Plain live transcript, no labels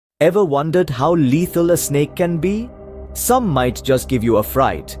Ever wondered how lethal a snake can be? Some might just give you a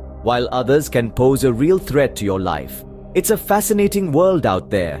fright, while others can pose a real threat to your life. It's a fascinating world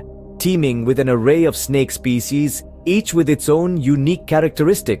out there, teeming with an array of snake species, each with its own unique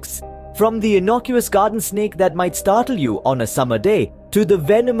characteristics. From the innocuous garden snake that might startle you on a summer day, to the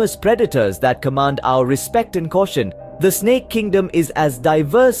venomous predators that command our respect and caution, the snake kingdom is as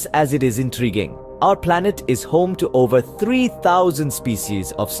diverse as it is intriguing. Our planet is home to over 3,000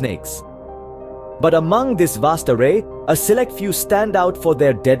 species of snakes. But among this vast array, a select few stand out for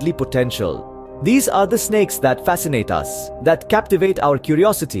their deadly potential. These are the snakes that fascinate us, that captivate our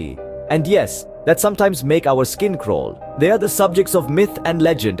curiosity, and yes, that sometimes make our skin crawl. They are the subjects of myth and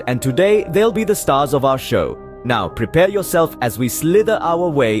legend, and today they'll be the stars of our show. Now prepare yourself as we slither our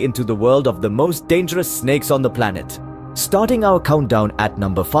way into the world of the most dangerous snakes on the planet. Starting our countdown at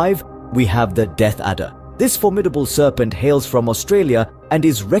number 5, we have the death adder. This formidable serpent hails from Australia and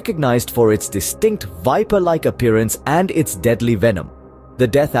is recognized for its distinct viper-like appearance and its deadly venom. The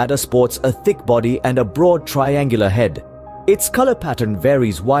death adder sports a thick body and a broad triangular head. Its color pattern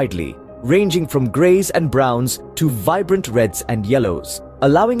varies widely, ranging from grays and browns to vibrant reds and yellows,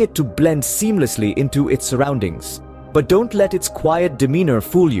 allowing it to blend seamlessly into its surroundings. But don't let its quiet demeanor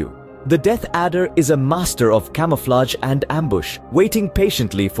fool you. The death adder is a master of camouflage and ambush, waiting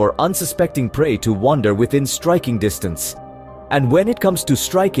patiently for unsuspecting prey to wander within striking distance. And when it comes to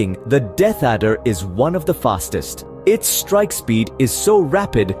striking, the death adder is one of the fastest. Its strike speed is so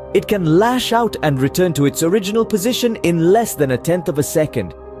rapid, it can lash out and return to its original position in less than a tenth of a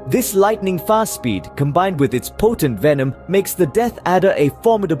second. This lightning fast speed, combined with its potent venom, makes the death adder a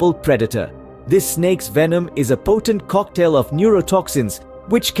formidable predator. This snake's venom is a potent cocktail of neurotoxins,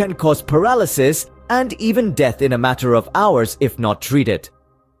 which can cause paralysis and even death in a matter of hours if not treated.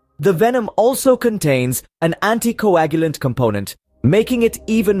 The venom also contains an anticoagulant component, making it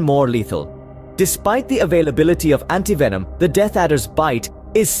even more lethal. Despite the availability of antivenom, the death adder's bite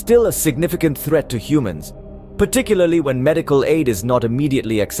is still a significant threat to humans, particularly when medical aid is not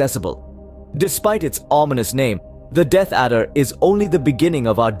immediately accessible. Despite its ominous name, the death adder is only the beginning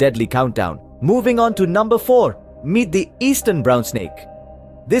of our deadly countdown. Moving on to number 4, meet the eastern brown snake.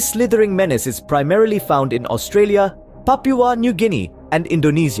 This slithering menace is primarily found in Australia, Papua New Guinea, and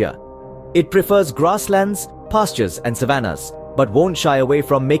Indonesia. It prefers grasslands, pastures, and savannas, but won't shy away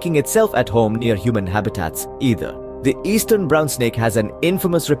from making itself at home near human habitats either. The eastern brown snake has an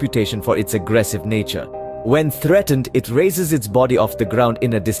infamous reputation for its aggressive nature. When threatened, it raises its body off the ground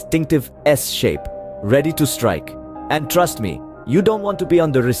in a distinctive S shape, ready to strike. And trust me, you don't want to be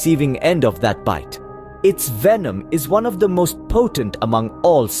on the receiving end of that bite. Its venom is one of the most potent among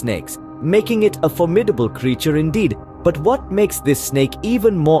all snakes, making it a formidable creature indeed. But what makes this snake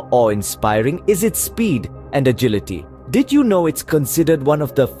even more awe-inspiring is its speed and agility. Did you know it's considered one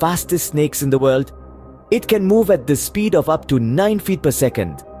of the fastest snakes in the world? It can move at the speed of up to 9 feet per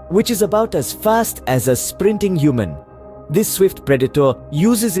second, which is about as fast as a sprinting human. This swift predator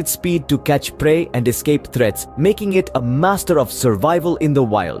uses its speed to catch prey and escape threats, making it a master of survival in the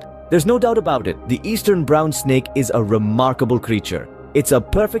wild. There's no doubt about it, the eastern brown snake is a remarkable creature. It's a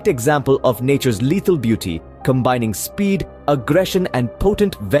perfect example of nature's lethal beauty, combining speed, aggression, and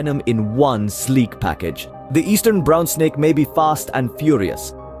potent venom in one sleek package. The eastern brown snake may be fast and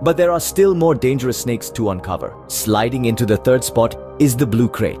furious, but there are still more dangerous snakes to uncover. Sliding into the third spot is the blue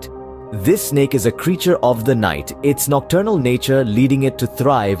krait. This snake is a creature of the night, its nocturnal nature leading it to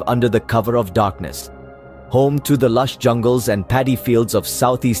thrive under the cover of darkness. Home to the lush jungles and paddy fields of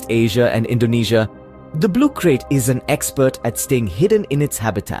Southeast Asia and Indonesia, the blue krait is an expert at staying hidden in its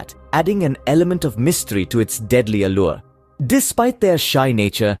habitat, adding an element of mystery to its deadly allure. Despite their shy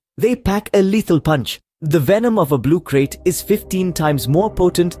nature, they pack a lethal punch. The venom of a blue krait is 15 times more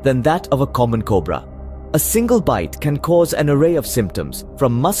potent than that of a common cobra. A single bite can cause an array of symptoms,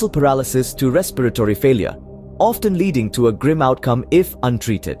 from muscle paralysis to respiratory failure, often leading to a grim outcome if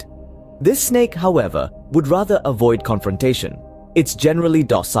untreated. This snake, however, would rather avoid confrontation. It's generally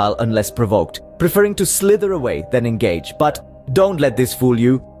docile unless provoked, preferring to slither away than engage. But don't let this fool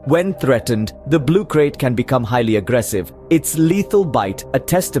you. When threatened, the blue krait can become highly aggressive, its lethal bite a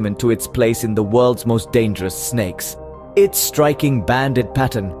testament to its place in the world's most dangerous snakes. Its striking banded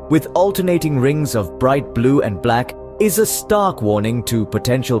pattern, with alternating rings of bright blue and black, is a stark warning to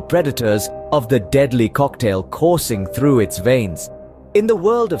potential predators of the deadly cocktail coursing through its veins. In the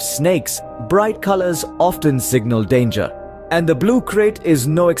world of snakes, bright colors often signal danger, and the blue krait is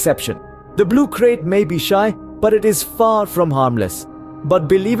no exception. The blue krait may be shy, but it is far from harmless. But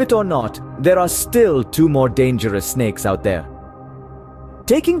believe it or not, there are still 2 more dangerous snakes out there.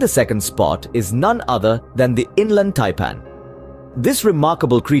 Taking the second spot is none other than the Inland Taipan. This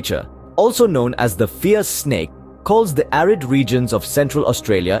remarkable creature, also known as the fierce snake, calls the arid regions of Central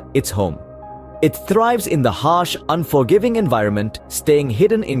Australia its home. It thrives in the harsh, unforgiving environment, staying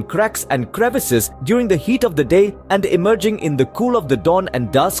hidden in cracks and crevices during the heat of the day and emerging in the cool of the dawn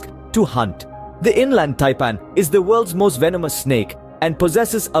and dusk to hunt. The Inland Taipan is the world's most venomous snake and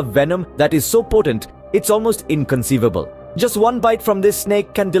possesses a venom that is so potent it's almost inconceivable. Just one bite from this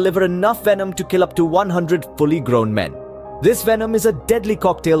snake can deliver enough venom to kill up to 100 fully grown men. This venom is a deadly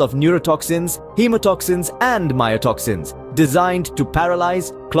cocktail of neurotoxins, hemotoxins, and myotoxins, designed to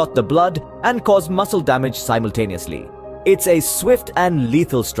paralyze, clot the blood, and cause muscle damage simultaneously. It's a swift and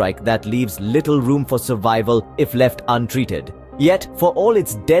lethal strike that leaves little room for survival if left untreated. Yet, for all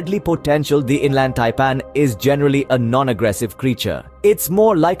its deadly potential, the Inland Taipan is generally a non-aggressive creature. It's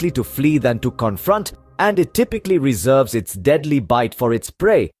more likely to flee than to confront, and it typically reserves its deadly bite for its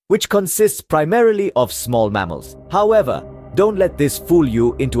prey, which consists primarily of small mammals. However, don't let this fool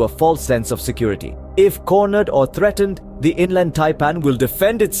you into a false sense of security. If cornered or threatened, the Inland Taipan will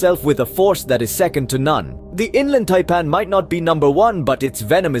defend itself with a force that is second to none. The Inland Taipan might not be number one, but its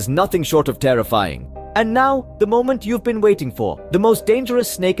venom is nothing short of terrifying. And now, the moment you've been waiting for. The most dangerous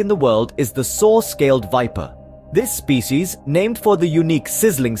snake in the world is the saw-scaled viper. This species, named for the unique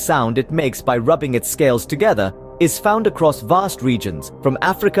sizzling sound it makes by rubbing its scales together, is found across vast regions, from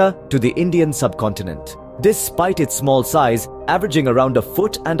Africa to the Indian subcontinent. Despite its small size, averaging around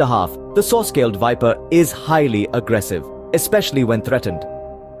 1.5 feet, the saw-scaled viper is highly aggressive, especially when threatened.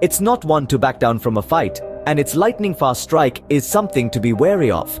 It's not one to back down from a fight, and its lightning-fast strike is something to be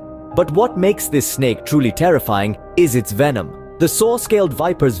wary of. But what makes this snake truly terrifying is its venom. The saw-scaled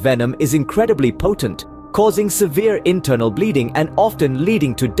viper's venom is incredibly potent, causing severe internal bleeding and often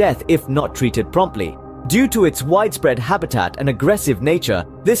leading to death if not treated promptly. Due to its widespread habitat and aggressive nature,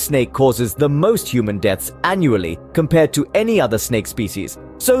 this snake causes the most human deaths annually compared to any other snake species.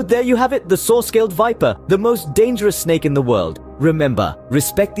 So there you have it, the saw-scaled viper, the most dangerous snake in the world. Remember,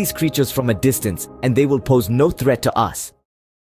 respect these creatures from a distance and they will pose no threat to us.